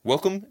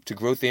Welcome to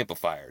Growth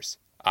Amplifiers.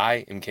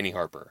 I am Kenny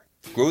Harper.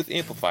 Growth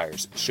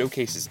Amplifiers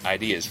showcases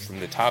ideas from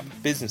the top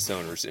business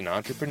owners and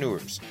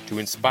entrepreneurs to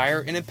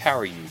inspire and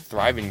empower you to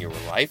thrive in your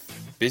life,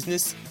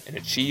 business, and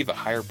achieve a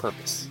higher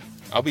purpose.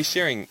 I'll be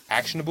sharing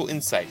actionable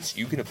insights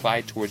you can apply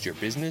towards your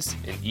business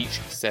in each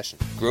session.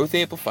 Growth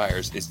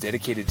Amplifiers is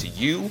dedicated to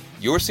you,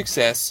 your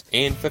success,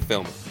 and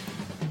fulfillment.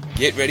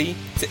 Get ready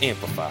to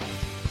amplify.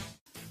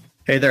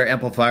 Hey there,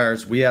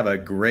 Amplifiers. We have a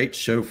great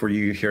show for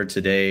you here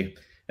today.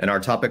 And our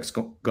topic's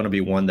going to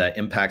be one that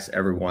impacts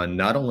everyone,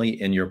 not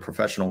only in your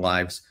professional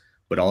lives,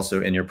 but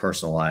also in your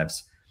personal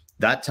lives.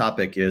 That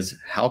topic is,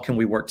 how can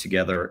we work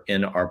together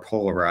in our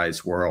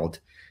polarized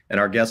world? And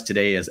our guest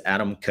today is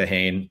Adam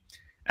Kahane.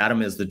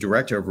 Adam is the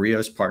director of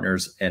Rios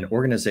Partners, an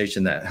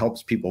organization that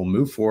helps people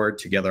move forward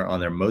together on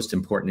their most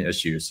important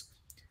issues.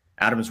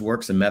 Adam's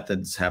works and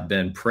methods have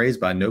been praised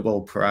by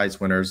Nobel Prize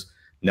winners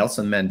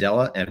Nelson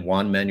Mandela and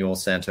Juan Manuel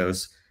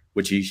Santos,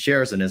 which he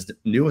shares in his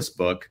newest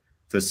book,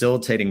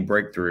 Facilitating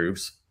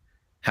Breakthroughs: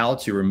 How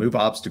to Remove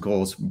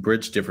Obstacles,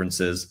 Bridge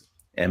Differences,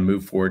 and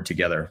Move Forward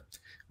Together.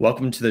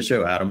 Welcome to the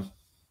show, Adam.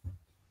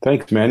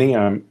 Thanks, Manny.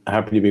 I'm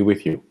happy to be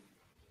with you.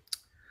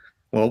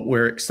 Well,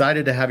 we're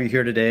excited to have you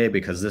here today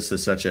because this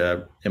is such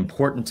an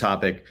important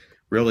topic.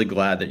 Really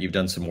glad that you've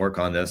done some work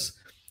on this.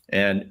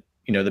 And,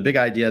 the big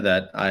idea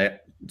that I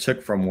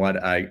took from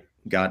what I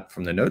got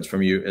from the notes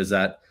from you is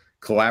that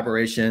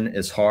collaboration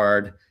is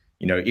hard,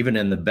 even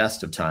in the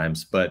best of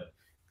times, but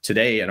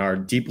today, in our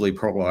deeply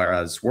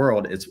polarized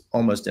world, it's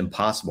almost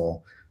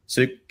impossible.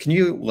 So can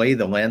you lay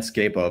the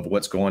landscape of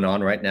what's going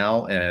on right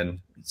now and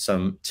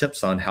some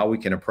tips on how we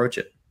can approach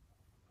it?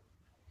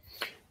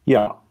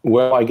 Yeah,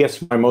 well, I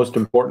guess my most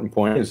important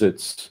point is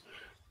it's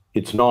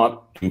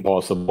not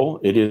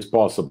impossible. It is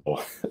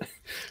possible.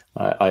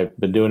 I've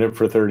been doing it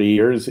for 30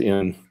 years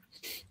in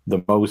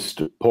the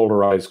most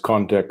polarized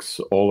contexts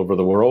all over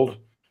the world: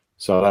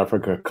 South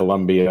Africa,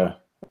 Colombia,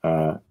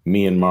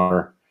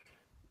 Myanmar,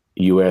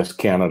 US,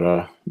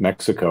 Canada,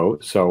 Mexico.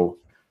 So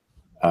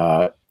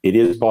it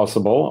is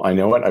possible. I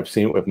know it. I've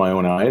seen it with my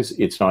own eyes.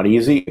 It's not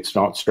easy. It's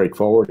not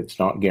straightforward. It's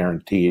not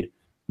guaranteed,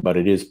 but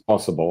it is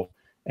possible.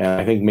 And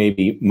I think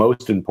maybe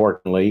most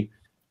importantly,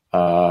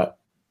 more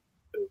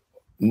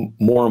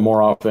and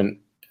more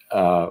often,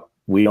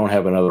 we don't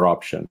have another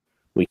option.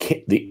 We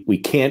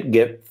can't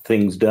get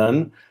things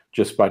done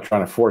just by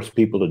trying to force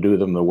people to do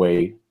them the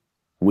way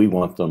we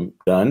want them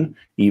done,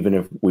 even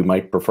if we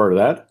might prefer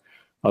that.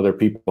 Other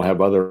people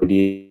have other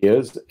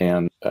ideas,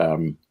 and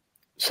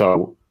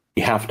so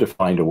you have to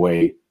find a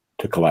way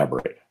to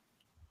collaborate.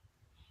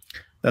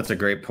 That's a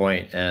great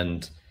point.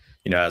 And,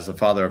 as the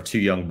father of two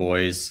young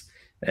boys,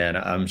 and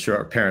I'm sure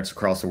our parents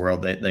across the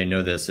world, they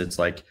know this, it's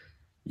like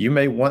you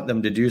may want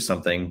them to do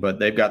something, but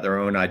they've got their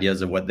own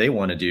ideas of what they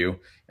want to do.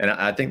 And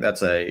I think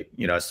that's a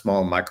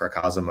small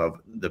microcosm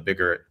of the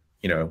bigger,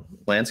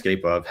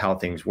 landscape of how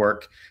things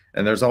work.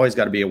 And there's always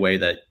got to be a way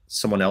that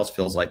someone else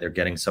feels like they're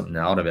getting something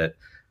out of it.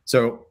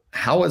 So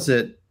how is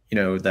it,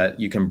 that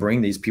you can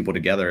bring these people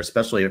together,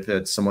 especially if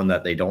it's someone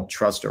that they don't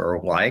trust or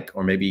like,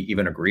 or maybe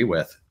even agree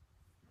with?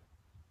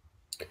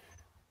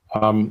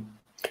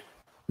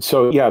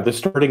 So yeah, the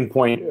starting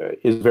point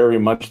is very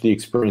much the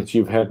experience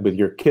you've had with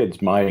your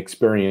kids. My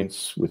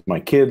experience with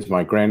my kids,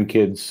 my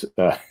grandkids,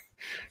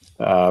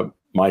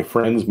 my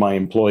friends, my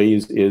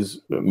employees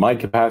is my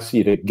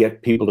capacity to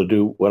get people to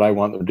do what I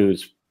want them to do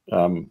is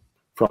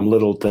from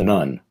little to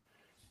none.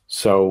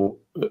 So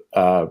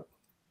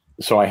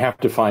I have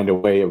to find a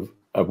way of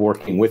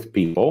working with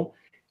people,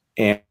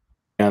 and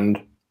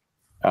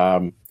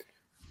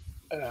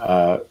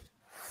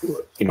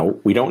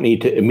we don't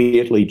need to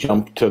immediately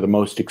jump to the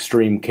most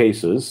extreme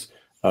cases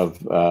of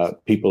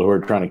people who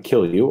are trying to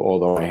kill you,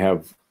 although I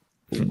have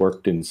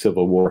worked in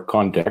Civil War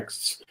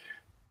contexts.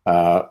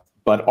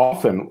 But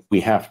often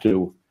we have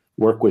to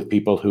work with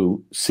people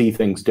who see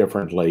things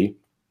differently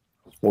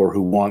or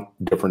who want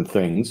different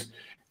things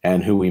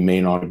and who we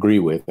may not agree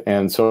with.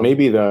 And so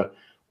maybe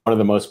one of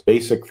the most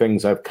basic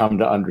things I've come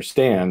to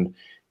understand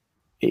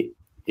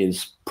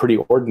is pretty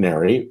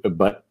ordinary,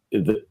 but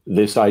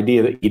this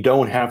idea that you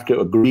don't have to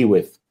agree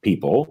with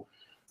people,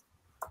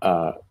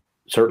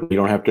 certainly you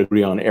don't have to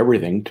agree on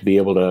everything to be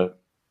able to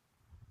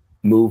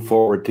move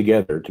forward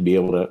together, to be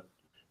able to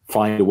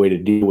find a way to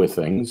deal with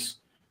things,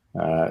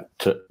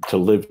 to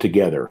live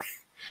together.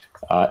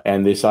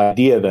 And this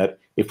idea that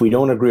if we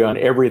don't agree on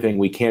everything,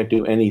 we can't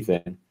do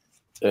anything,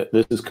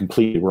 this is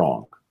completely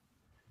wrong.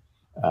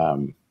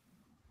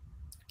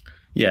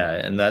 Yeah,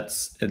 and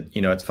that's,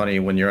 it's funny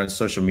when you're on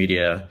social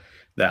media,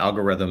 the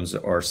algorithms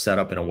are set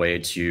up in a way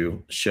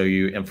to show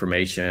you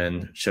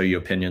information, show you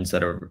opinions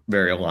that are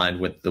very aligned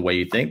with the way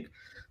you think.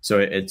 So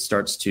it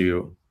starts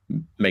to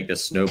make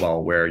this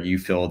snowball where you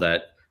feel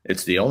that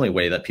it's the only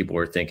way that people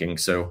are thinking.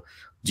 So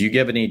do you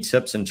give any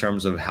tips in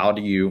terms of how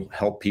do you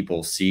help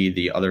people see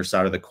the other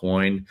side of the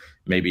coin,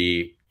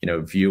 maybe,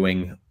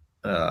 viewing,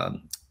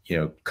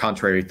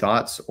 contrary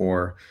thoughts,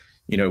 or,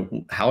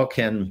 how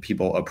can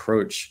people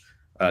approach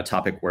a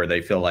topic where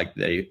they feel like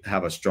they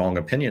have a strong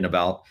opinion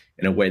about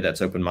in a way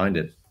that's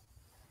open-minded?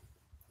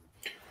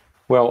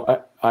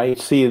 Well, I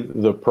see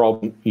the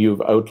problem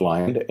you've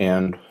outlined,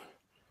 and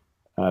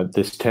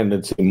this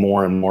tendency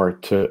more and more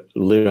to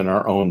live in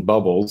our own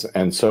bubbles,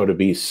 and so to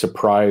be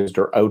surprised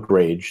or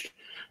outraged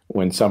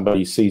when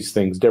somebody sees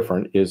things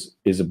different is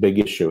a big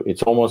issue.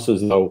 It's almost as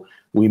though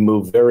we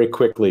move very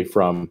quickly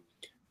from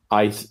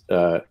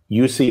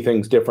you see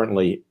things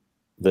differently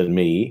than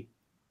me,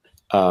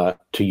 to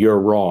you're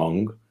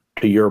wrong,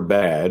 to you're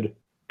bad,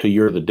 to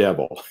you're the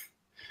devil.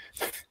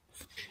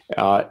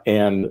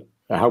 And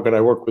how could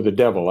I work with the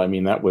devil? I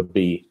mean, that would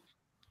be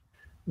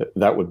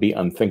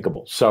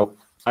unthinkable. So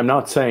I'm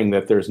not saying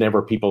that there's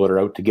never people that are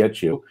out to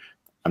get you.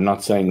 I'm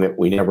not saying that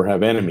we never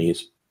have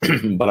enemies,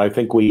 but I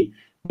think we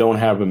don't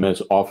have them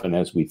as often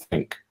as we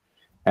think.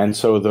 And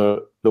so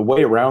the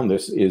way around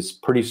this is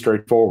pretty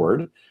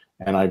straightforward,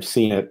 and I've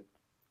seen it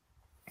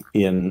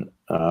in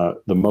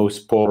the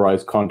most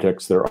polarized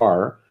contexts there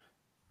are.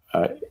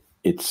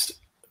 It's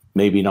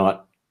maybe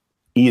not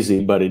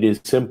easy, but it is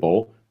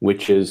simple,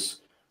 which is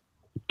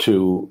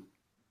to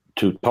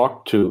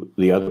talk to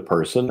the other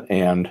person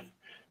and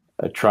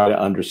try to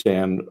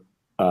understand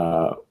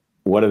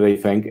what do they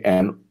think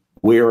and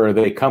where are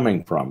they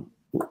coming from.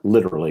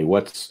 Literally,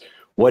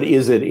 what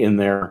is it in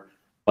their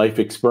life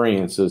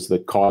experiences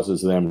that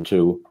causes them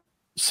to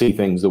see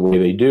things the way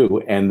they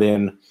do? And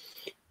then,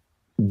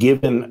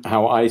 given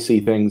how I see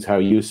things, how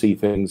you see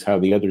things, how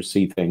the others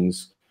see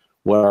things,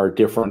 what are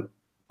different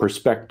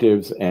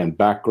perspectives and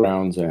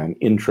backgrounds and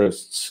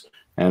interests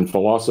and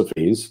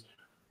philosophies,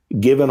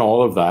 given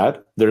all of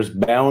that, there's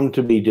bound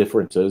to be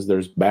differences,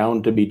 there's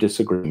bound to be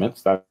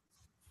disagreements. That's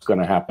going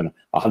to happen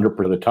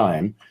 100% of the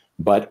time.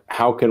 But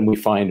how can we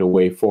find a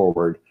way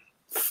forward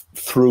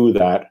through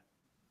that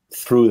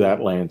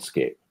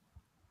landscape?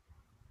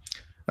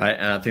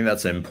 I think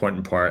that's an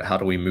important part. How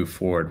do we move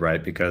forward,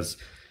 right? Because,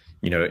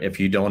 if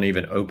you don't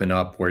even open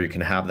up where you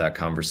can have that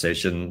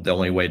conversation, the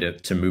only way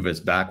to move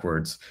is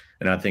backwards.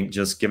 And I think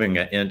just giving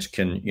an inch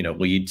can,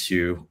 lead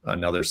to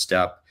another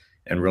step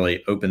and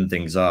really open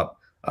things up.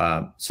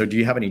 So do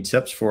you have any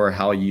tips for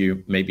how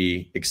you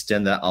maybe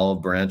extend that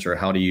olive branch, or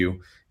how do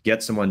you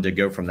get someone to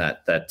go from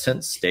that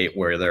tense state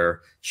where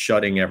they're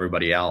shutting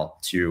everybody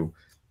out to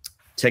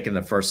taking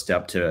the first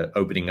step to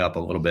opening up a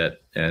little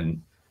bit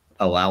and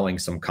allowing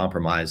some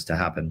compromise to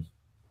happen?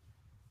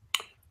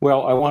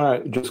 Well, I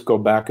want to just go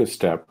back a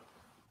step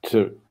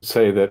to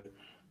say that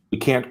we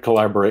can't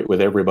collaborate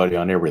with everybody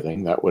on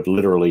everything. That would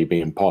literally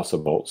be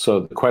impossible. So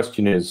the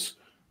question is,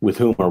 with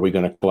whom are we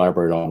going to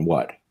collaborate on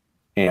what?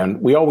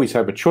 And we always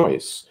have a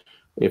choice.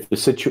 If the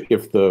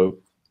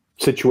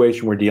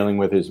situation we're dealing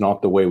with is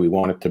not the way we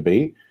want it to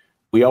be,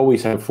 we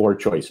always have 4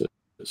 choices.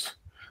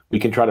 We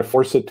can try to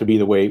force it to be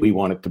the way we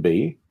want it to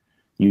be,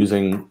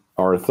 using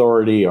our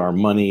authority, our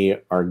money,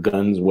 our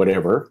guns,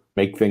 whatever,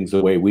 make things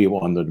the way we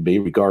want them to be,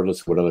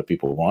 regardless of what other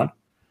people want.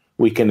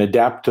 We can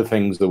adapt to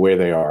things the way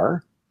they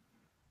are.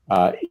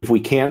 If we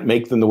can't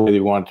make them the way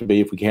they want to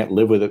be, if we can't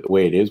live with it the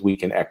way it is, we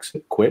can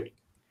exit, quit,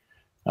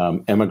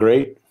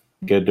 emigrate,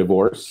 get a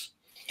divorce.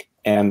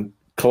 And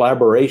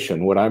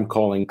collaboration, what I'm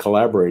calling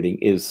collaborating,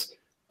 is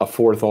a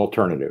 4th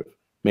alternative.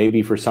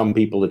 Maybe for some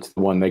people, it's the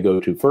one they go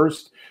to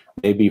first.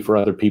 Maybe for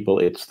other people,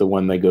 it's the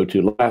one they go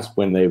to last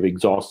when they've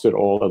exhausted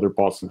all other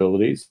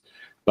possibilities.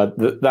 But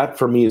that,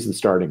 for me, is the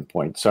starting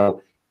point.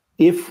 So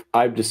if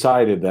I've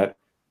decided that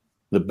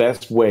the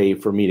best way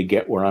for me to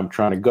get where I'm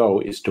trying to go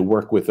is to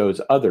work with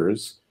those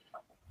others,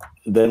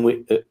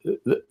 then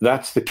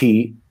that's the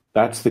key.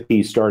 That's the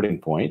key starting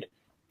point.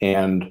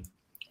 And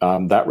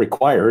that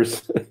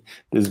requires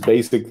this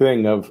basic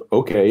thing of,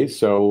 okay,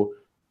 so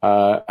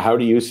how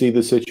do you see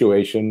the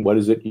situation? What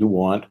is it you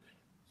want?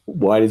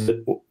 Why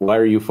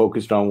are you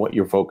focused on what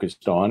you're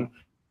focused on?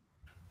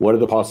 What are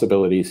the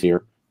possibilities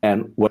here?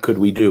 And what could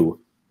we do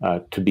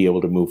to be able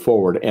to move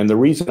forward? And the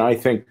reason I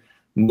think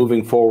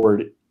moving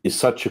forward is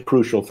such a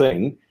crucial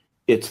thing,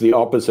 it's the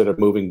opposite of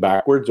moving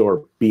backwards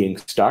or being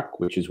stuck,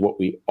 which is what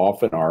we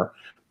often are.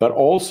 But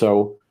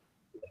also,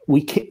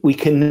 we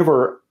can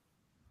never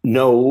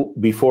know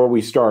before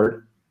we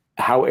start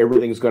how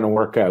everything's going to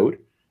work out.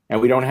 And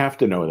we don't have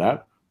to know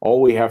that. All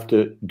we have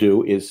to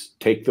do is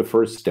take the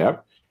first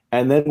step,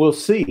 and then we'll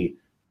see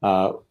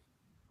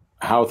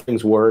how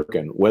things work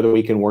and whether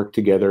we can work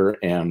together,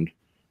 and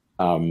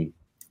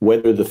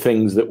whether the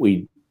things that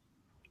we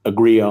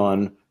agree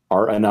on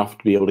are enough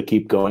to be able to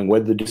keep going,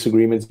 whether the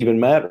disagreements even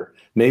matter.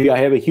 Maybe I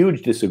have a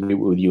huge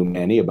disagreement with you,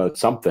 Manny, about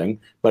something,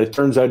 but it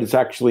turns out it's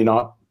actually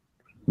not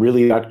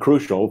really that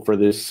crucial for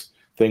this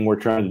thing we're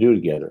trying to do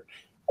together.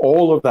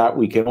 All of that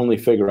we can only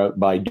figure out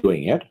by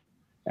doing it.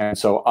 And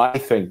so I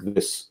think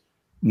this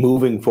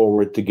moving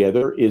forward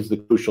together is the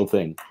crucial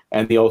thing.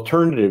 And the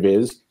alternative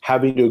is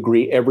having to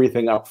agree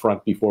everything up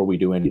front before we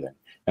do anything.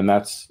 And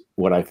that's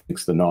what I think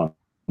is the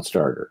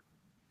non-starter.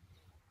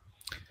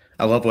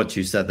 I love what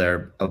you said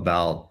there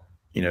about,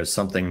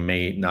 something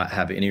may not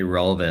have any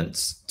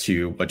relevance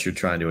to what you're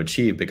trying to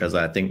achieve, because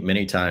I think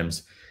many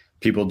times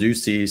people do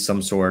see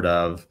some sort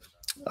of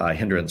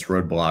hindrance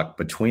roadblock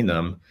between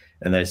them.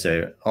 and they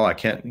say, oh, I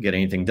can't get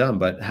anything done.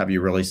 But have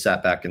you really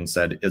sat back and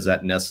said, is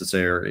that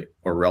necessary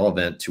or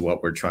relevant to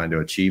what we're trying to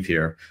achieve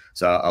here?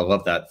 So I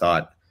love that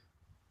thought.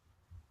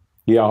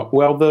 Yeah,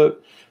 well,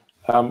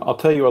 I'll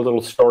tell you a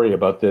little story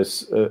about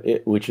this,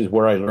 which is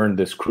where I learned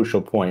this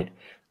crucial point.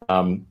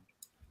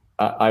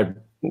 I've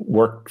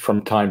worked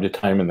from time to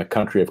time in the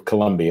country of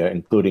Colombia,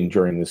 including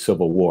during the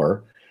Civil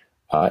War.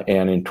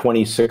 And in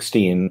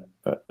 2016,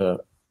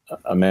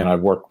 a man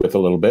I've worked with a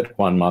little bit,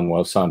 Juan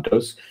Manuel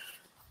Santos,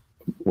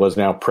 was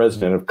now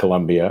president of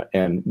Colombia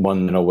and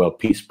won the Nobel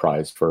Peace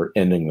Prize for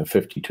ending the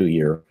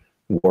 52-year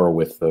war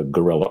with the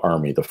guerrilla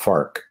army, the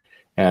FARC.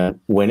 And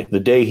when the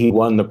day he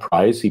won the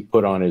prize, he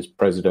put on his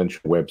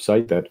presidential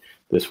website that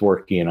this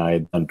work he and I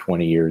had done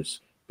 20 years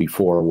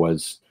before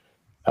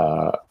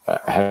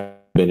had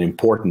been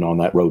important on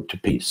that road to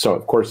peace. So,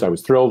 of course, I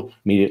was thrilled,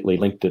 immediately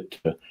linked it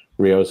to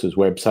Rios's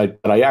website,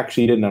 but I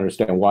actually didn't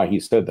understand why he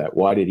said that.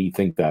 Why did he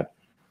think that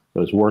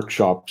those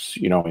workshops,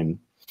 in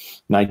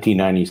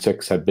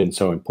 1996 had been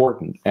so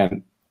important?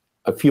 And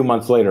a few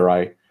months later,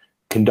 I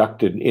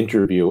conducted an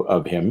interview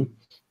of him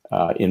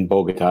in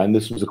Bogota, and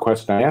this was a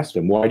question I asked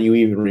him: why do you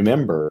even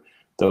remember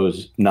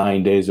those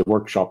 9 days of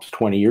workshops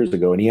 20 years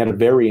ago? And he had a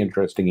very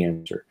interesting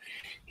answer.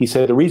 He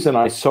said, the reason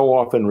I so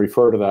often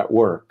refer to that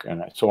work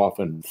and I so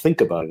often think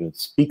about it and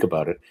speak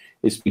about it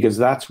is because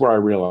that's where I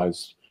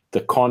realized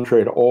that,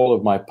 contrary to all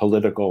of my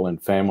political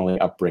and family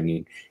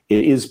upbringing,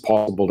 it is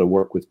possible to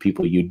work with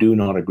people you do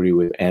not agree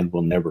with and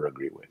will never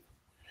agree with.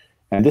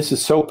 And this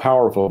is so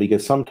powerful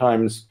because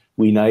sometimes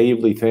we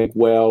naively think,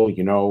 well,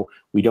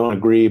 we don't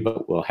agree,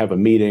 but we'll have a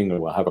meeting or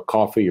we'll have a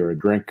coffee or a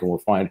drink and we'll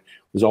find it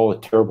was all a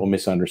terrible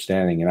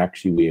misunderstanding and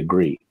actually we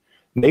agree.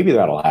 Maybe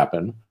that'll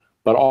happen,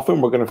 but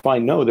often we're going to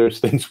find, no, there's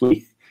things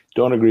we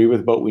don't agree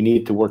with, but we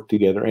need to work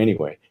together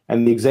anyway.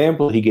 And the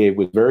example he gave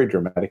was very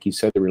dramatic. He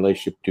said the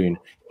relationship between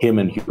him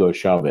and Hugo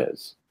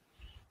Chavez.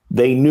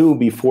 They knew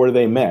before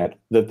they met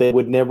that they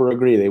would never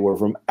agree. They were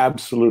from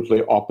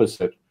absolutely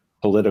opposite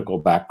political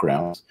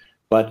backgrounds,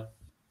 but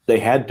they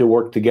had to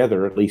work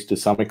together, at least to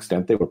some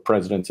extent. They were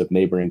presidents of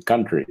neighboring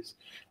countries.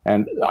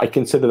 And I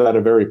consider that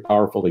a very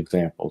powerful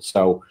example.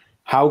 So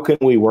how can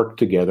we work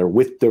together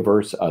with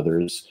diverse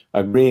others,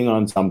 agreeing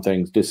on some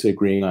things,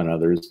 disagreeing on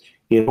others,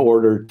 in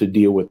order to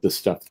deal with the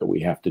stuff that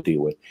we have to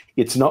deal with?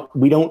 It's not,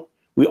 we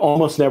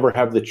almost never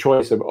have the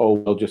choice of, oh,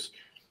 well, just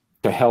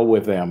to hell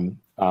with them.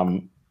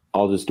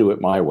 I'll just do it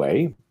my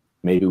way.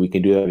 Maybe we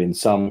can do that in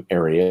some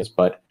areas,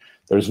 but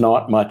there's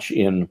not much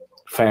in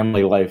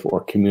family life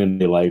or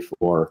community life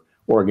or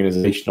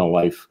organizational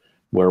life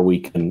where we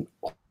can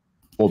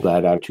hold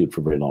that attitude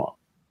for very long.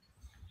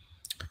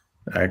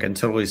 I can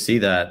totally see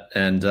that.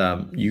 And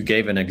you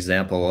gave an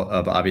example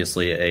of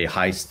obviously a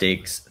high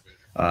stakes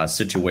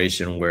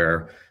situation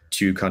where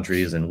two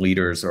countries and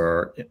leaders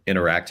are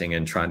interacting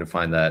and trying to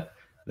find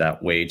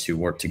that way to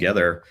work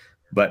together.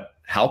 But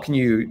how can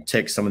you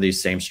take some of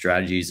these same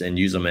strategies and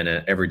use them in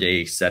an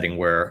everyday setting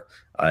where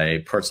a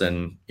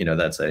person,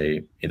 that's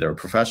either a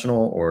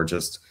professional or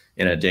just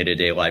in a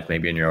day-to-day life,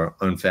 maybe in your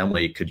own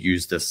family, could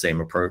use this same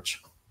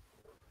approach?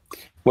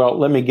 Well,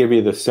 let me give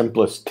you the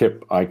simplest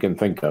tip I can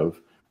think of,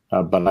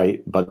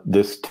 but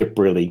this tip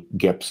really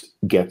gets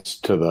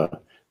to the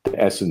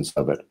essence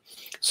of it.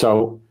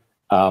 So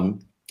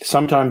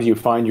sometimes you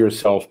find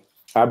yourself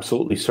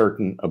absolutely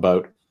certain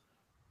about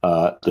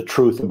the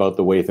truth about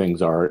the way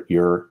things are.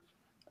 You're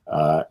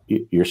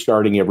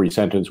starting every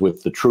sentence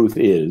with "the truth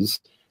is,"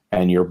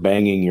 and you're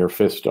banging your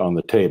fist on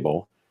the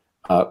table.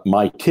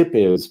 My tip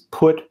is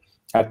put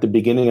at the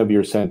beginning of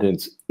your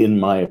sentence, "in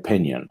my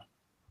opinion,"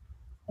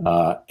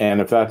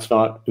 and if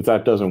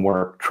that doesn't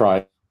work,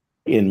 try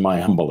 "in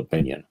my humble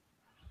opinion."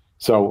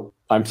 So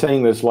I'm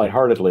saying this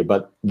lightheartedly,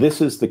 but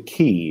this is the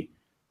key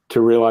to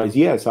realize,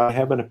 yes, I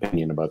have an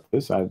opinion about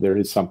this. There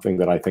is something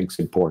that I think is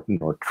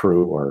important or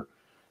true, or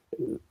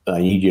I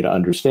need you to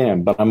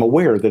understand, but I'm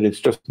aware that it's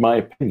just my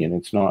opinion.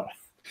 It's not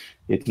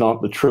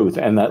the truth.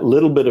 And that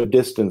little bit of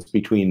distance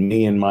between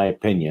me and my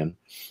opinion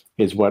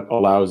is what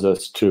allows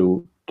us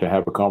to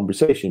have a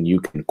conversation. You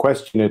can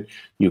question it.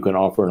 You can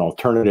offer an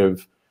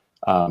alternative.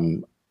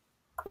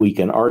 We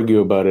can argue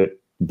about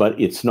it, but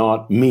it's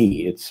not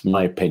me. It's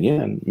my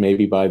opinion. And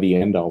maybe by the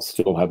end, I'll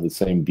still have the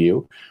same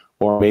view,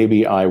 or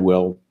maybe I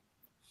will,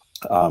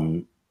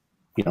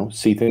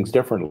 see things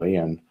differently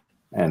and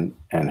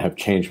have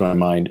changed my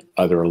mind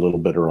either a little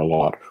bit or a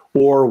lot,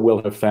 or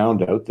will have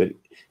found out that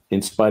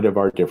in spite of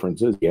our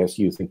differences, yes,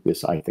 you think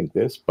this, I think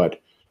this,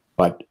 but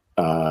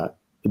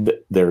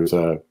there's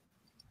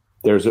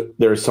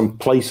some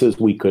places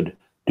we could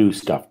do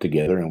stuff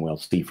together, and we'll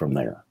see from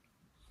there.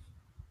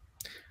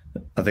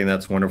 I think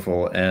that's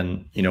wonderful.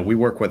 And, we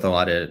work with a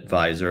lot of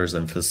advisors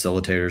and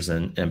facilitators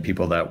and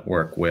people that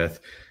work with,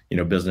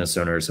 business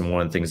owners. And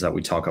one of the things that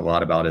we talk a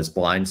lot about is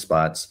blind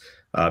spots,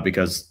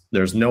 because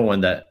there's no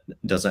one that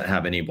doesn't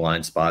have any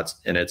blind spots.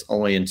 And it's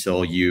only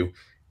until you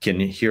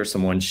can hear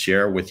someone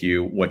share with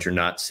you what you're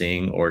not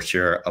seeing or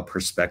share a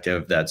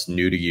perspective that's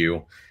new to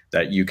you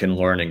that you can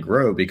learn and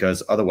grow,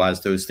 because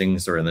otherwise those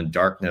things are in the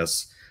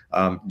darkness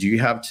Do you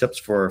have tips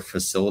for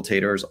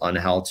facilitators on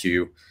how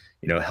to,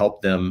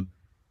 help them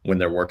when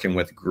they're working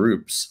with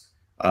groups,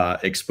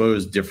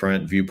 expose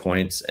different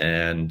viewpoints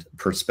and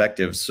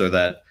perspectives so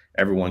that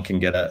everyone can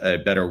get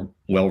a better,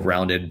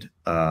 well-rounded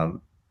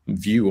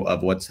view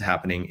of what's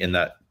happening in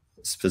that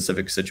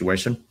specific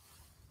situation?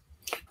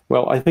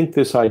 Well, I think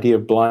this idea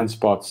of blind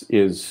spots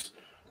is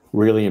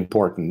really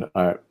important.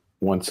 I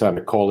once had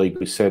a colleague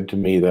who said to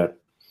me that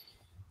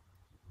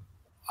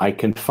I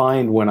can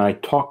find when I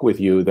talk with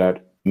you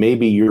that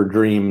maybe your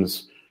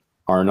dreams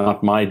are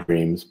not my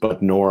dreams,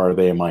 but nor are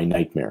they my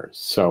nightmares.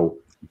 So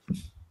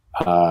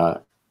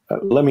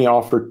let me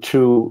offer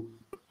two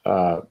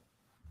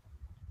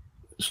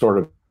sort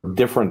of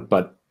different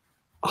but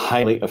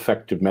highly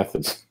effective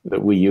methods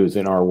that we use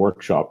in our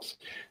workshops.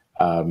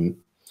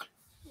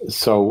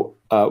 So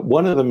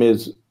one of them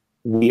is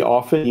we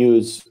often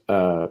use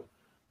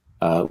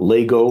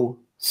Lego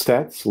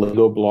sets,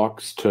 Lego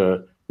blocks,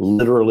 to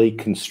literally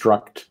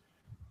construct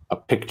a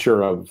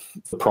picture of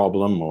the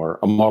problem or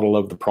a model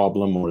of the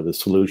problem or the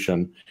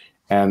solution.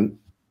 And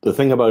the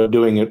thing about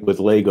doing it with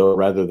Lego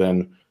rather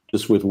than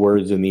just with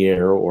words in the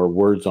air or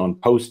words on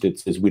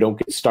Post-its is we don't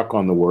get stuck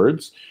on the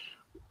words.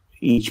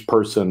 Each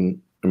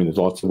person, there's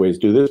lots of ways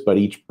to do this, but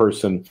each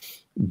person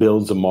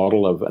builds a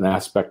model of an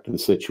aspect of the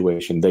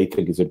situation they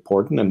think is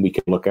important, and we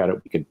can look at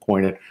it, we can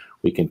point it,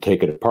 we can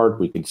take it apart,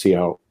 we can see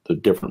how the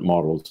different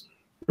models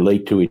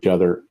relate to each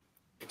other.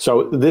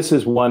 So this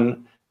is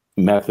one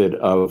method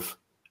of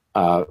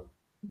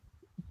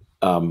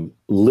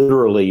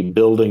literally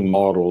building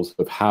models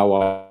of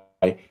how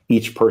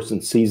each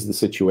person sees the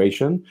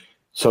situation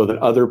so that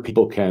other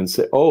people can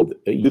say, oh,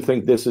 you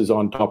think this is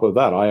on top of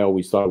that. I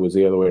always thought it was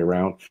the other way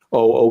around.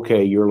 Oh,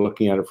 okay, you're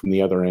looking at it from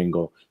the other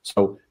angle.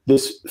 So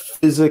this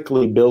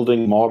physically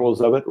building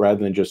models of it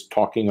rather than just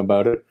talking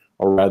about it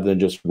or rather than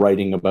just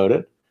writing about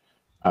it.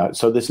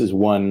 So this is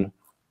one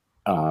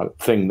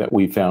thing that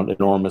we found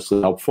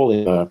enormously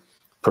helpful.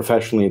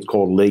 Professionally, it's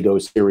called Lego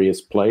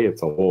Serious Play.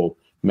 It's a whole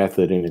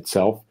method in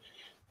itself.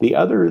 The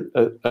other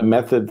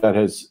method that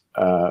has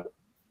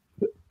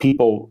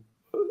people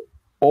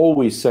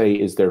always say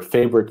is their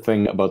favorite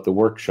thing about the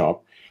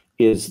workshop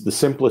is the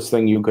simplest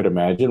thing you could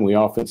imagine. We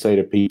often say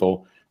to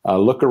people,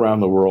 look around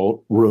the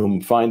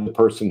room, find the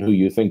person who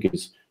you think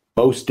is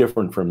most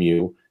different from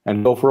you,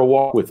 and go for a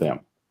walk with them.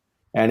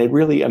 And it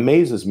really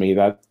amazes me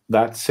that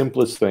that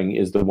simplest thing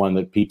is the one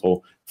that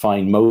people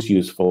find most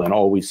useful and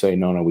always say,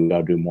 no, we got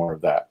to do more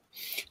of that.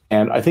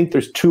 And I think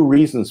there's two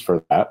reasons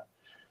for that.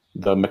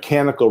 The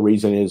mechanical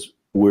reason is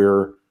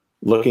when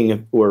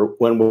we're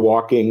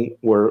walking,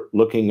 we're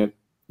looking at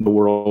the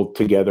world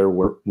together,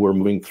 we're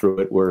moving through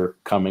it, we're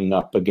coming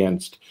up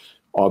against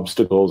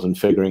obstacles and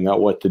figuring out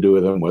what to do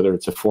with them, whether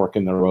it's a fork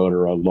in the road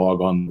or a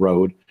log on the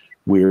road.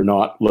 We're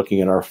not looking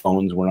at our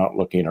phones, we're not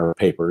looking at our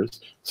papers.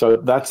 So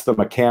that's the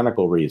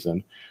mechanical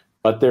reason.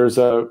 But there's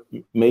a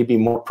maybe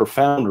more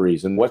profound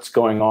reason. What's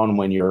going on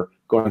when you're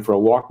going for a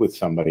walk with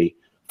somebody?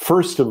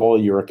 First of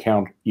all, you're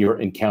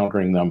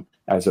encountering them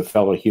as a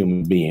fellow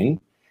human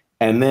being.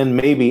 And then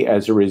maybe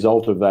as a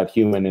result of that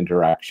human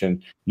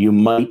interaction, you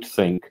might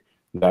think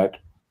that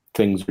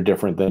things are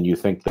different than you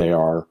think they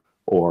are,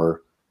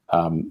 or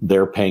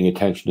they're paying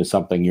attention to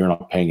something you're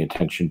not paying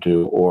attention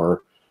to,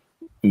 or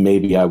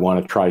maybe I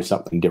want to try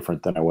something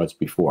different than I was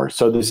before.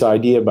 So this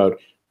idea about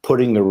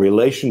putting the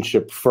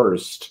relationship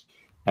first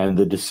and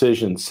the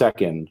decision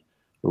second,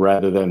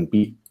 rather than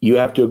you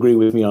have to agree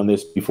with me on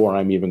this before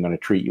I'm even going to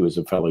treat you as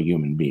a fellow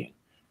human being.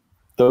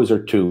 Those are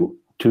two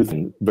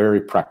things, very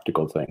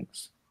practical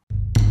things.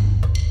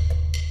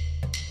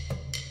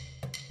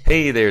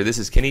 Hey there, this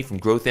is Kenny from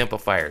Growth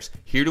Amplifiers,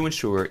 here to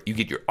ensure you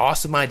get your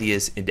awesome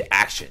ideas into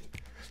action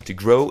to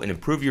grow and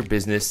improve your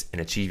business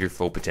and achieve your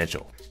full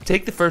potential.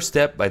 Take the first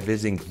step by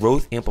visiting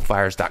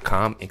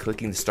growthamplifiers.com and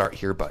clicking the Start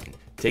Here button.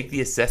 Take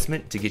the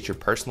assessment to get your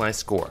personalized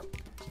score.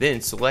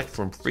 Then select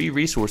from free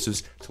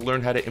resources to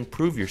learn how to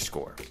improve your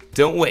score.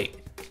 Don't wait.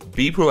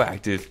 Be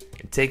proactive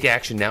and take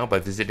action now by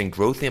visiting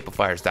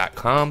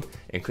growthamplifiers.com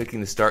and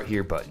clicking the Start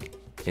Here button.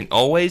 And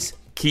always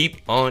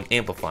keep on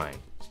amplifying.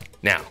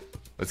 Now,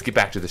 let's get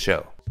back to the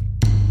show.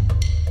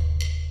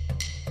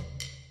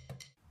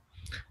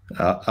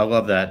 I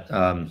love that.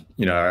 I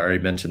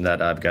already mentioned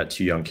that I've got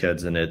two young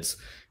kids, and it's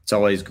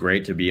always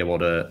great to be able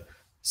to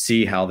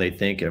see how they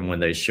think, and when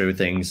they show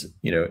things,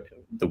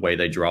 the way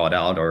they draw it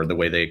out or the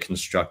way they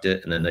construct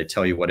it, and then they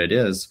tell you what it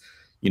is,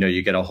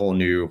 you get a whole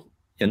new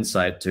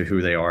insight to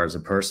who they are as a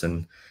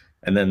person.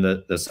 And then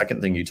the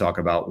second thing you talk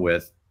about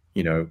with,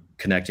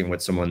 connecting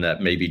with someone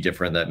that may be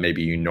different, that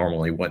maybe you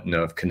normally wouldn't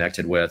have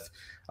connected with.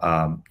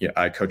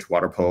 I coach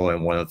water polo,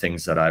 and one of the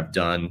things that I've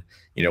done,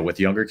 with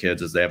younger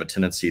kids is they have a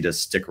tendency to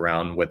stick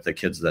around with the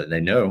kids that they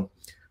know.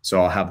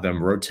 So I'll have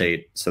them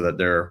rotate so that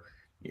they're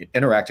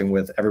interacting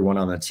with everyone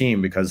on the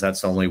team, because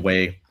that's the only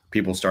way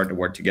people start to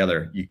work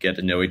together. You get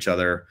to know each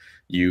other,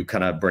 you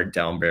kind of break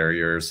down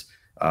barriers,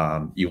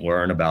 you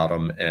learn about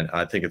them. And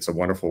I think it's a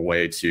wonderful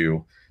way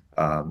to,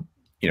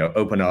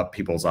 open up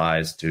people's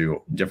eyes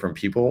to different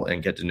people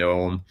and get to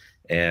know them,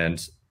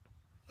 and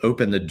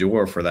open the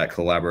door for that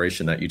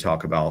collaboration that you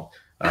talk about,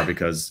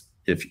 because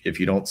if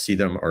you don't see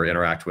them or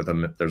interact with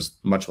them, there's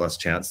much less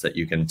chance that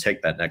you can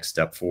take that next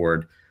step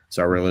forward.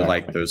 So I really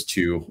like those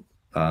two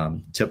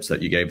tips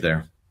that you gave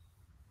there.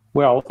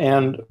 Well,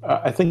 and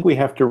I think we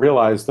have to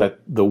realize that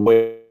the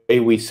way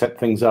we set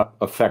things up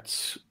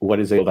affects what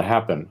is able to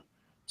happen.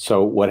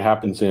 So what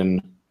happens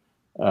in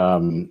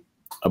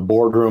a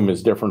boardroom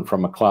is different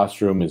from a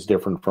classroom, is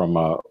different from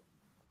a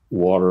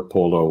water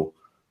polo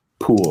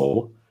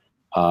pool.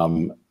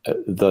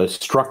 The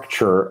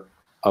structure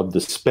of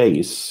the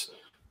space,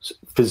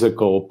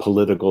 physical,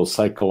 political,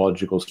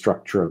 psychological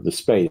structure of the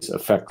space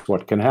affects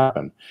what can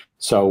happen.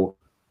 So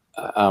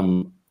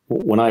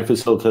when I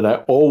facilitate, I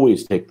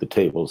always take the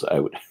tables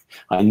out.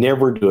 I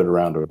never do it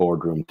around a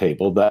boardroom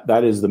table.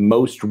 That is the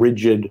most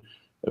rigid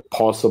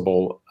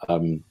possible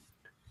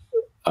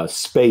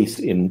space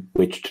in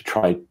which to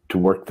try to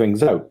work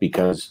things out,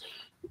 because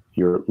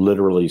you're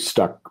literally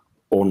stuck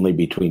only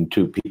between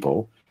two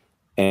people.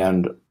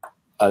 And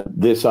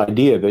this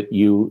idea that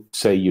you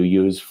say you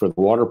use for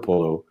the water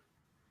polo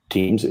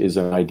teams is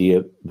an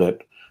idea that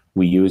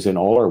we use in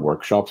all our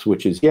workshops,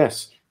 which is,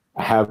 yes,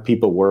 have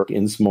people work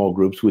in small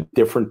groups with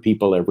different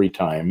people every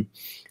time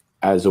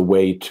as a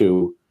way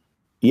to,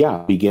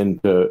 begin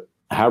to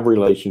have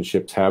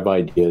relationships, have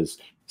ideas,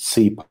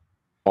 see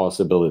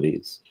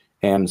possibilities.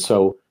 And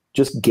so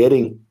just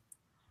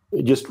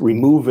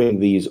removing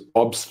these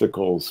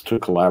obstacles to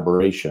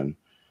collaboration,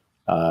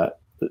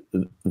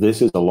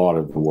 this is a lot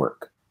of the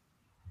work.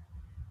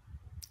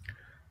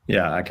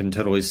 Yeah, I can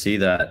totally see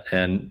that.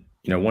 And,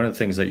 one of the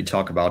things that you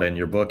talk about in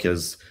your book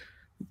is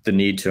the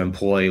need to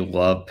employ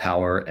love,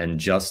 power, and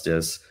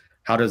justice.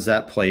 How does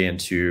that play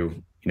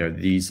into,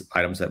 these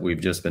items that we've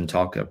just been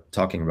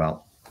talking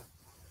about?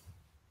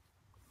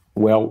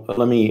 Well,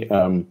 let me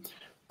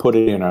put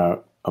it in a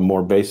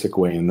more basic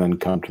way and then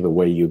come to the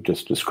way you've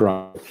just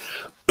described.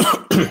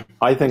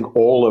 I think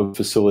all of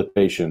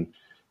facilitation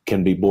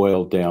can be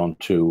boiled down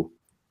to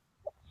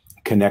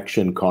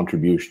connection,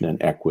 contribution,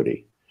 and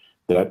equity.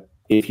 That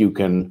if you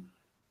can,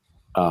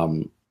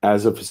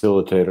 as a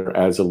facilitator,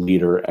 as a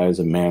leader, as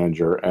a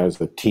manager,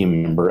 as a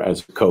team member,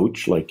 as a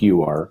coach like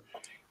you are,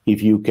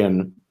 if you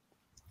can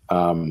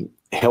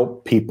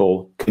help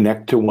people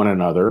connect to one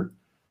another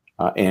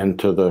and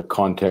to the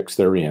context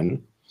they're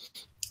in,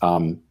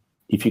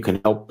 if you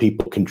can help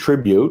people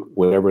contribute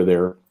whatever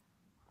their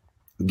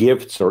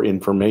gifts or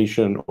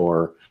information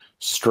or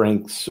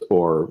strengths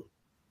or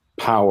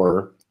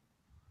power,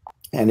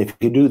 and if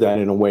you do that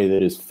in a way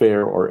that is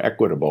fair or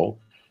equitable,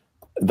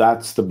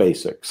 that's the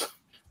basics.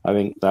 I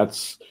think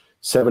that's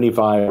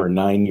 75 or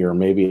 90 or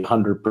maybe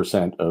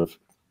 100% of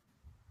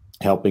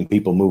helping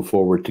people move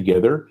forward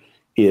together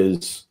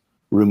is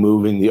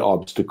removing the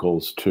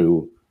obstacles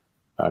to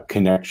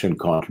connection,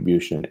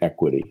 contribution, and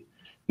equity.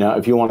 Now,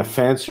 if you want a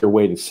fancier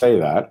way to say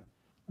that,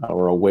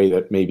 or a way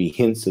that maybe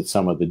hints at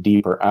some of the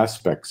deeper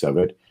aspects of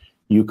it,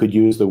 you could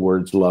use the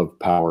words love,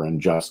 power, and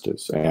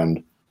justice.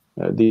 And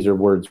these are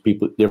words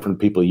different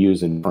people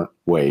use in different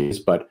ways,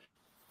 but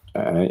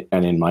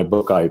and in my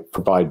book, I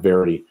provide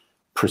very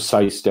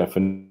precise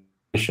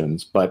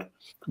definitions. But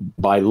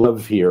by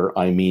love here,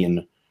 I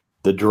mean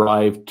the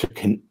drive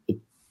to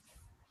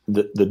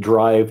the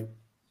drive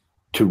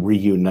to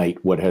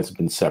reunite what has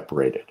been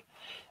separated.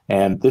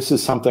 And this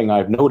is something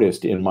I've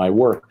noticed in my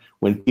work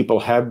when people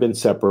have been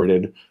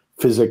separated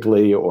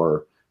physically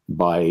or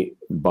by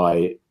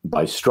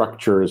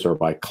structures or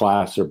by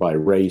class or by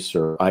race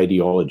or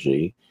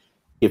ideology.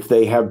 If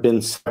they have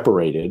been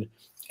separated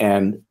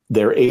and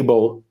they're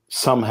able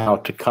somehow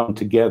to come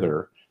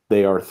together,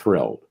 they are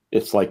thrilled.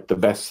 It's like the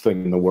best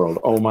thing in the world.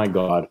 Oh my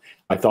God,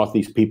 I thought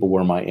these people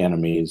were my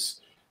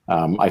enemies.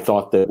 I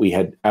thought that we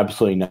had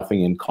absolutely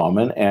nothing in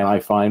common. And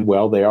I find,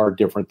 well, they are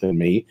different than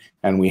me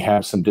and we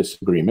have some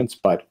disagreements,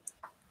 but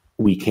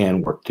we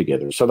can work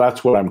together. So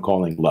that's what I'm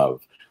calling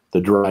love,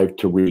 the drive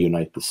to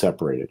reunite the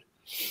separated.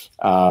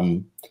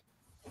 But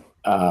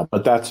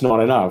that's not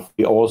enough.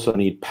 We also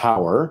need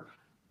power,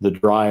 the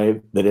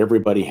drive that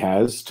everybody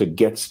has to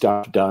get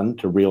stuff done,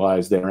 to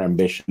realize their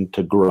ambition,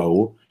 to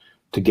grow,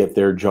 to get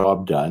their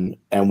job done.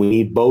 And we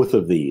need both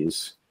of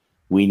these.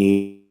 We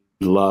need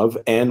love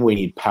and we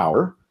need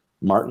power.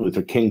 Martin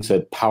Luther King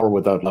said, power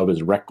without love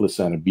is reckless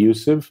and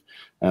abusive,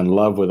 and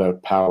love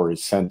without power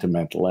is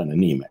sentimental and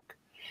anemic.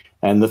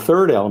 And the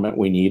third element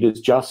we need is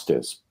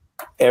justice.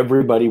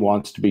 Everybody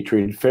wants to be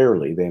treated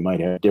fairly. They might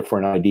have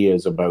different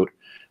ideas about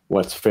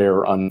what's fair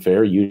or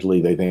unfair.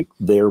 Usually they think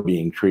they're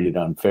being treated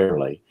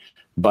unfairly.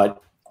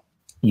 But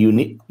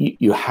you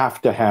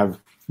have to have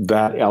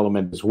that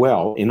element as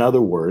well. In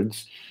other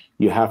words,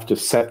 you have to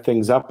set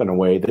things up in a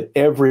way that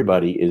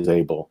everybody is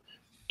able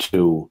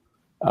to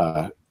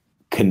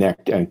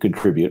connect and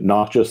contribute,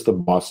 not just the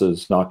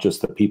bosses, not just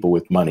the people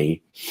with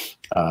money,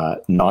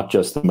 not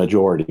just the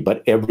majority,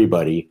 but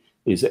everybody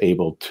is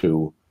able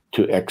to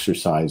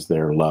exercise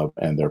their love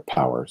and their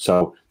power.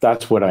 So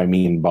that's what I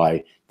mean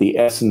by the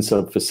essence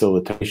of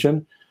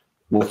facilitation.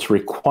 What's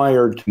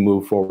required to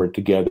move forward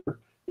together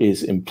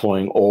is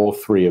employing all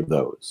three of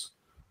those.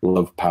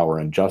 love, power,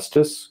 and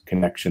justice,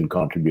 connection,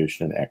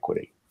 contribution, and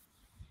equity.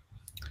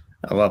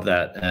 I love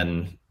that.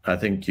 And I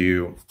think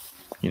you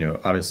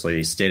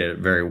obviously stated it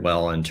very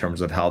well in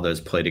terms of how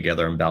those play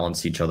together and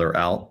balance each other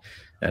out.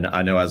 And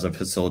I know as a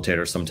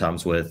facilitator,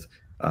 sometimes with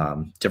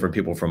different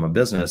people from a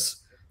business,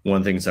 one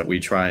of the things that we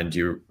try and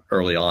do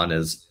early on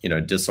is,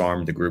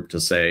 disarm the group to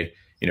say,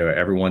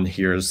 everyone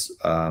here is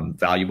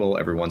valuable,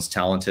 everyone's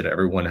talented,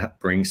 everyone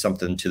brings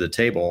something to the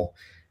table.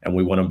 And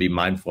we want to be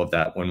mindful of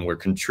that when we're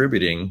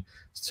contributing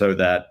so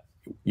that,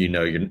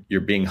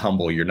 you're being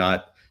humble. You're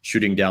not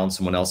shooting down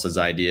someone else's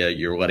idea.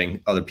 You're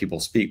letting other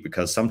people speak,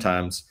 because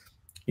sometimes,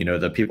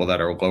 the people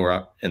that are lower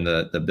up in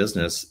the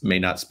business may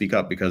not speak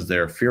up because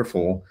they're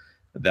fearful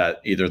that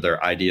either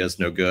their idea is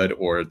no good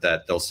or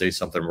that they'll say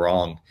something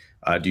wrong.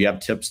 Do you have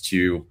tips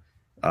to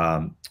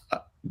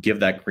give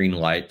that green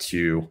light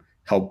to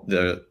help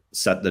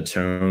set the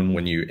tone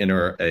when you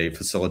enter a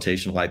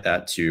facilitation like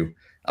that, to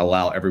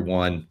allow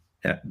everyone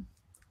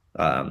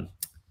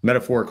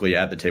metaphorically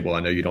at the table?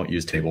 I know you don't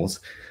use tables,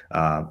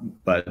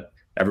 but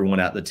everyone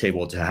at the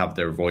table to have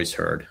their voice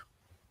heard.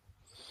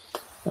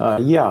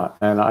 Yeah,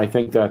 and I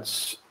think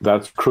that's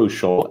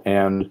crucial,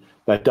 and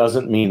that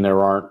doesn't mean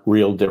there aren't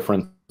real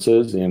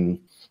differences in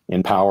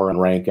power and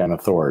rank and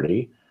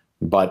authority.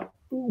 But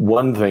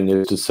one thing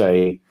is to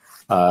say,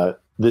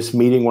 this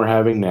meeting we're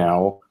having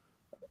now,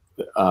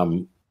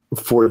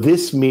 for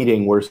this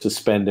meeting, we're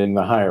suspending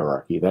the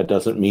hierarchy. That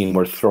doesn't mean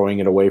we're throwing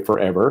it away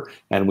forever,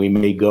 and we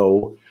may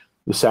go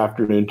this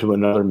afternoon to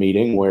another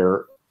meeting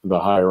where the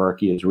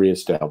hierarchy is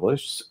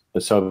reestablished.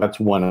 So that's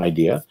one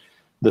idea.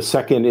 The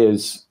second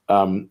is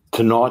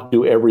to not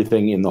do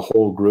everything in the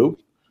whole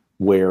group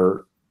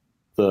where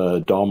the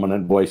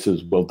dominant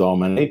voices will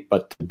dominate,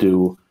 but to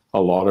do a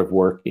lot of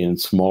work in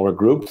smaller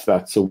groups.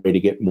 That's a way to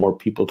get more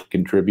people to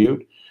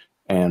contribute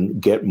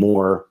and get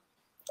more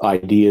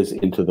ideas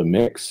into the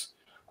mix.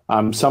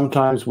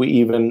 Sometimes we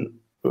even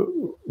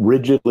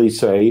rigidly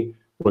say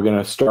we're going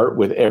to start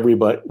with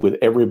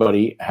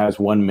everybody has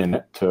 1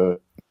 minute to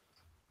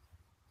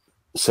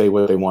say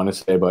what they want to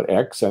say about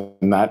X,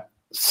 and that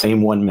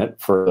same 1 minute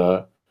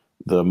for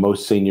the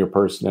most senior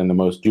person and the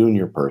most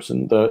junior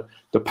person.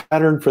 The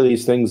pattern for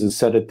these things is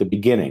set at the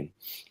beginning.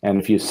 And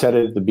if you set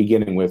it at the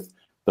beginning with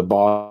the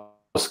boss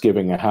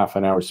giving a half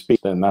an hour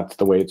speech, then that's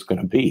the way it's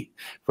going to be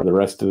for the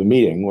rest of the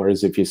meeting.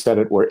 Whereas if you set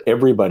it where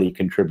everybody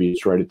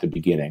contributes right at the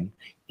beginning,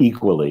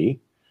 equally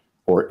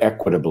or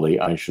equitably,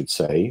 I should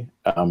say,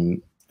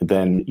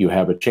 then you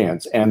have a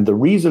chance. And the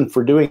reason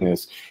for doing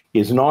this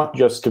is not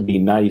just to be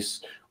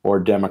nice or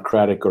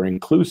democratic or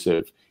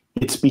inclusive.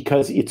 It's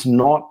because it's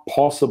not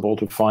possible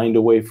to find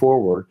a way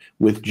forward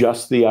with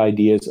just the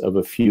ideas of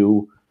a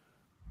few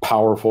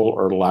powerful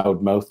or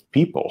loudmouthed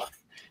people.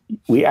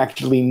 We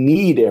actually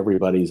need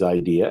everybody's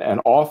idea,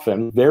 and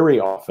often, very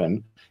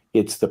often,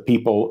 it's the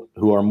people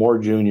who are more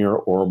junior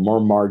or more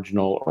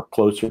marginal or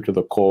closer to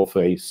the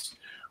coalface,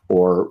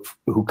 or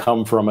who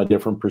come from a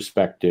different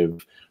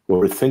perspective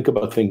or think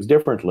about things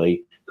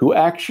differently, who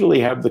actually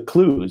have the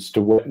clues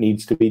to what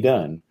needs to be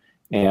done.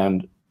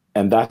 And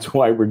that's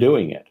why we're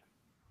doing it.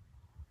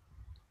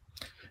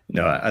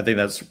 No, I think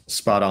that's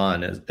spot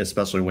on,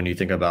 especially when you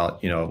think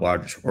about, a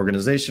large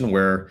organization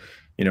where,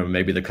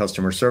 maybe the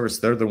customer service,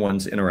 they're the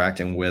ones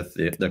interacting with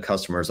the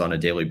customers on a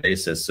daily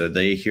basis. So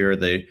they hear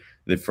the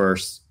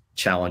first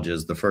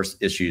challenges, the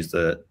first issues,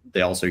 that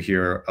they also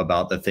hear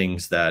about the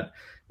things that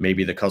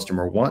maybe the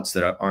customer wants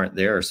that aren't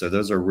there. So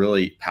those are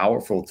really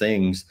powerful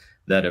things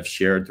that, if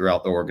shared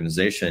throughout the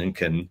organization,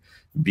 can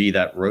be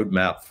that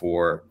roadmap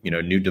for,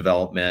 new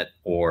development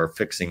or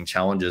fixing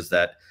challenges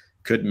that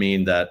could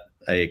mean that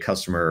a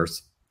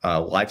customer's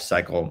life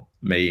cycle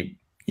may,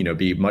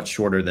 be much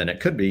shorter than it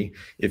could be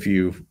if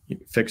you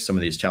fix some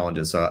of these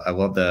challenges. So I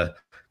love the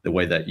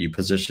way that you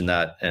position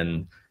that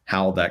and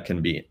how that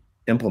can be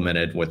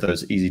implemented with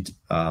those easy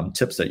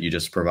tips that you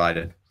just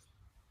provided.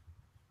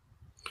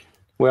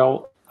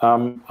 Well,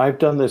 I've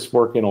done this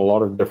work in a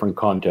lot of different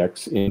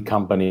contexts, in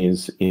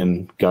companies,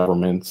 in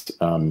governments,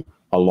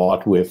 a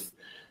lot with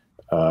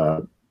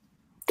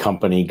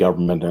company,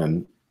 government,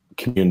 and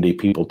community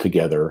people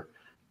together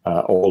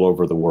all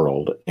over the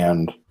world.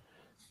 And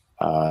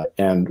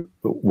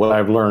what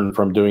I've learned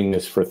from doing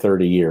this for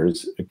 30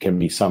 years can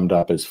be summed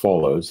up as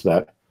follows: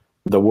 that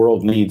the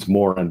world needs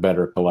more and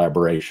better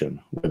collaboration,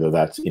 whether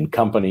that's in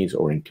companies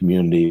or in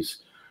communities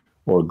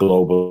or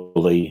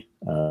globally.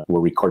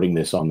 We're recording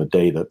this on the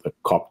day that the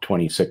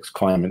COP26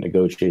 climate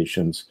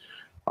negotiations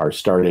are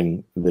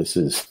starting. This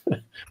is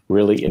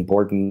really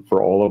important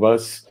for all of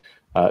us.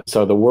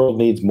 So the world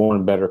needs more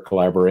and better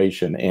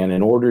collaboration. And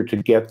in order to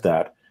get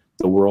that,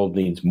 the world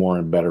needs more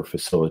and better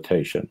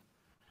facilitation.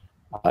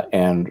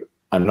 And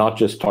I'm not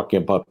just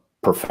talking about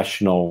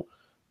professional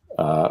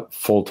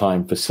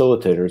full-time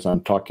facilitators.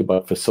 I'm talking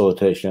about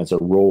facilitation as a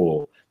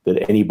role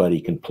that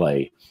anybody can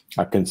play: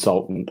 a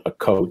consultant, a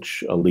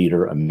coach, a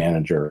leader, a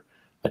manager,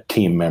 a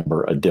team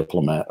member, a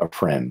diplomat, a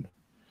friend.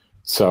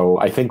 So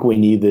I think we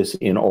need this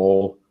in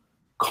all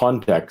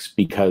contexts,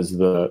 because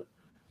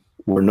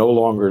we're no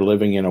longer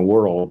living in a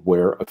world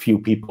where a few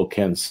people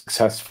can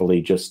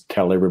successfully just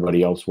tell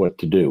everybody else what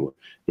to do.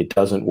 It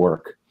doesn't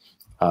work.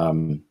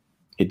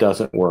 It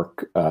doesn't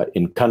work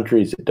in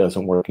countries. It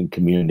doesn't work in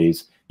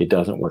communities. It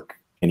doesn't work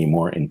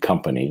anymore in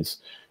companies.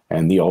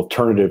 And the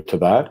alternative to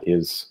that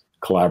is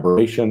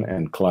collaboration,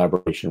 and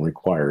collaboration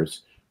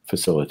requires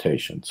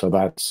facilitation. So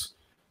that's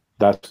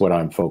what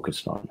I'm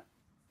focused on.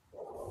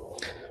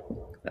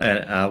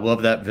 And I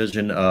love that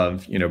vision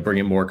of,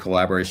 bringing more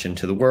collaboration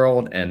to the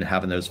world and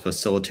having those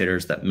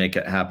facilitators that make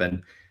it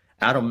happen.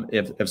 Adam,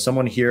 if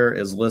someone here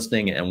is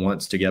listening and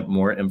wants to get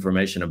more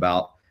information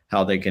about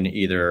how they can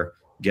either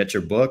get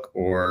your book,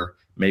 or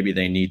maybe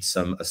they need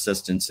some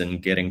assistance in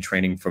getting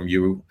training from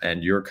you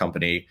and your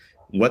company,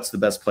 what's the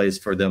best place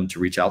for them to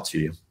reach out to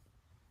you?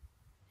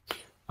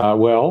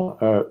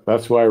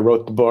 That's why I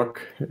wrote the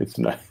book. It's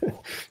not,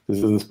 this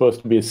isn't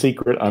supposed to be a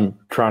secret. I'm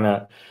trying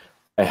to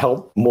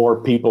help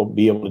more people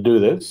be able to do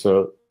this.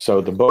 So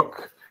the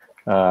book,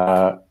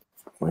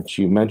 which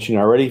you mentioned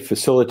already,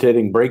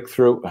 Facilitating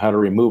Breakthrough: How to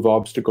Remove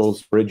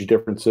Obstacles, Bridge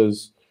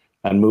Differences,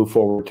 and Move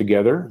Forward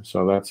Together.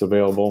 So that's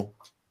available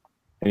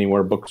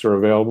anywhere books are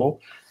available.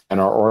 And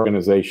our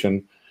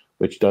organization,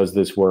 which does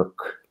this work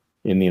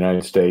in the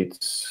United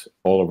States,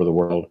 all over the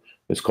world,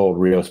 is called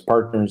Rios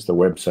Partners. The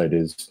website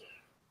is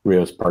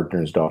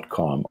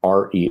riospartners.com,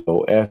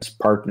 REOS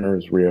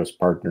Partners,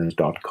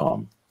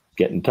 riospartners.com.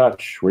 Get in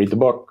touch, read the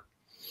book,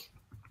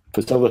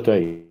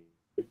 facilitate,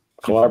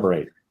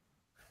 collaborate.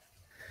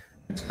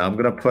 I'm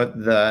going to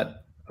put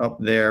that up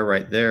there,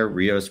 right there,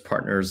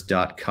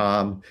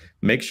 riospartners.com.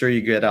 Make sure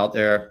you get out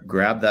there,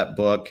 grab that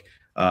book,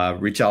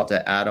 reach out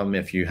to Adam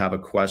if you have a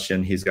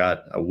question. He's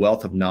got a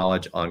wealth of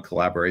knowledge on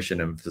collaboration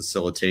and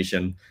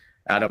facilitation.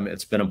 Adam,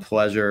 it's been a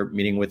pleasure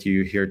meeting with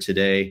you here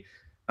today.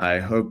 I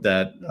hope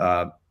that,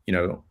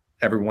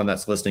 everyone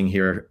that's listening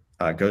here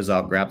goes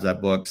out, grabs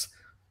that book,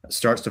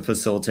 starts to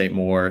facilitate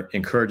more,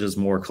 encourages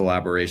more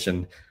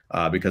collaboration,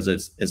 because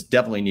it's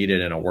definitely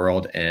needed in a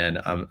world. And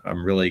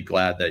I'm really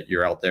glad that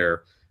you're out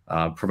there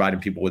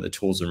providing people with the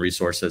tools and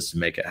resources to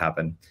make it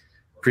happen.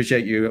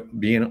 Appreciate you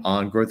being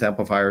on Growth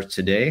Amplifiers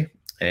today,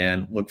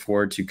 and look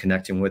forward to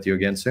connecting with you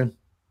again soon.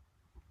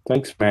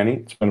 Thanks, Manny.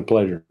 It's been a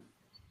pleasure.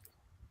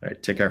 All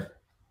right, take care.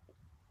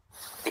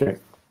 Okay,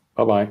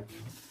 bye-bye.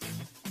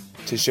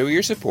 To show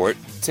your support,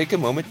 take a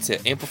moment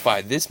to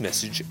amplify this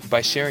message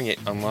by sharing it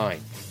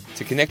online.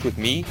 To connect with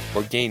me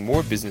or gain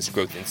more business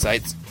growth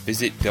insights,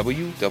 visit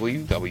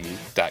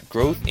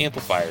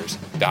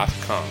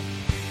www.growthamplifiers.com.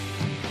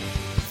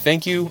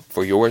 Thank you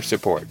for your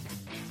support.